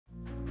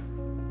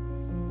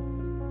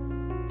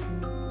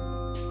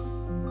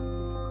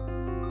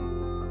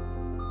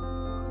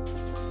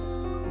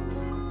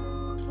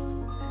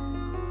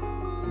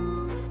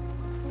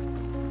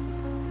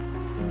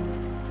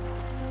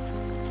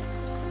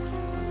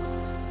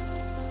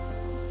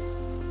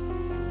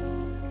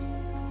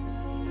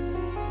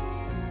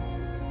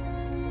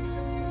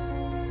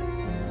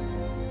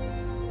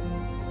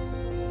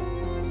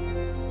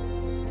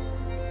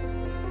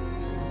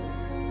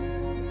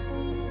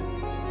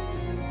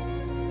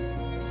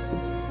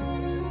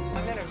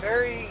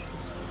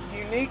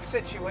unique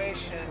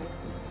situation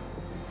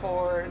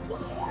for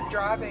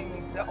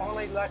driving the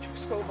only electric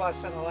school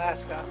bus in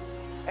Alaska,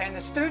 and the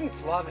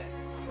students love it.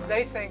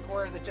 They think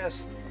we're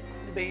just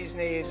the bee's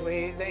knees.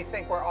 They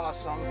think we're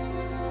awesome.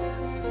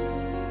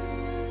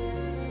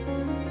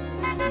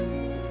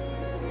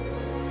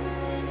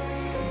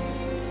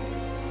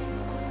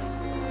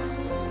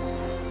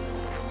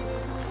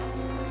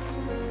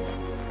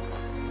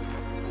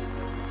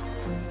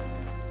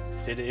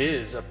 It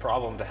is a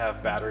problem to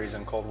have batteries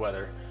in cold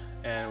weather,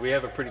 and we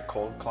have a pretty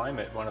cold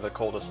climate, one of the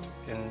coldest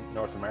in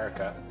North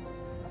America.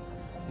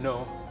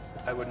 No,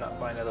 I would not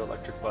buy another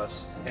electric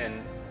bus,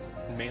 and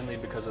mainly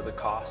because of the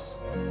costs.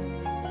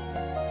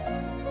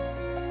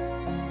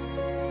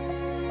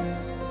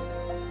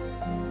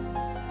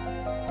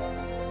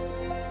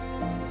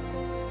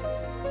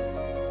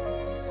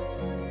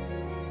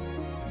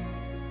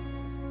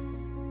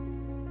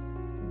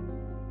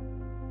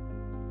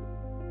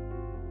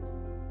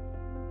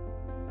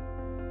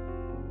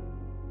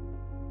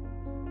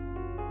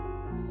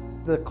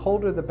 The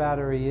colder the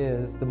battery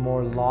is, the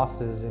more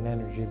losses in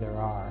energy there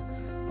are,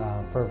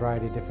 for a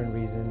variety of different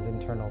reasons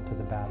internal to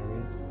the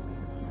battery.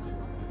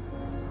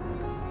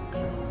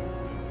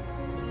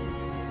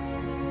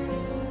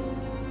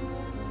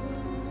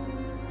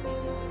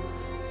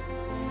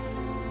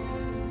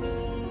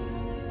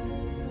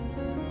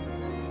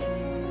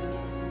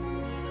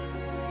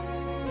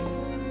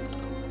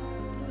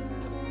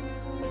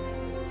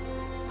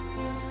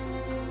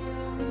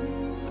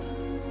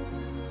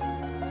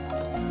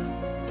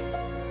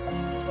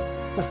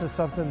 This is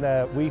something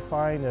that we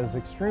find is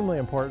extremely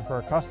important for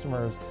our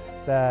customers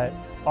that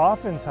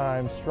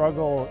oftentimes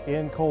struggle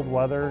in cold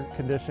weather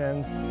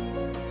conditions.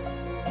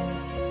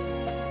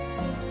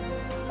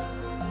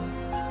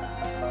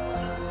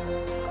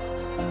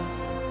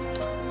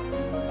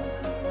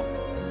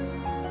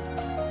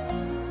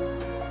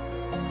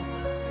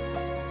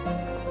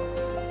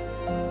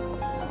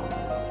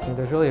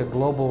 There's really a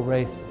global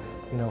race,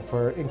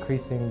 for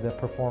increasing the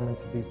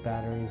performance of these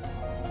batteries.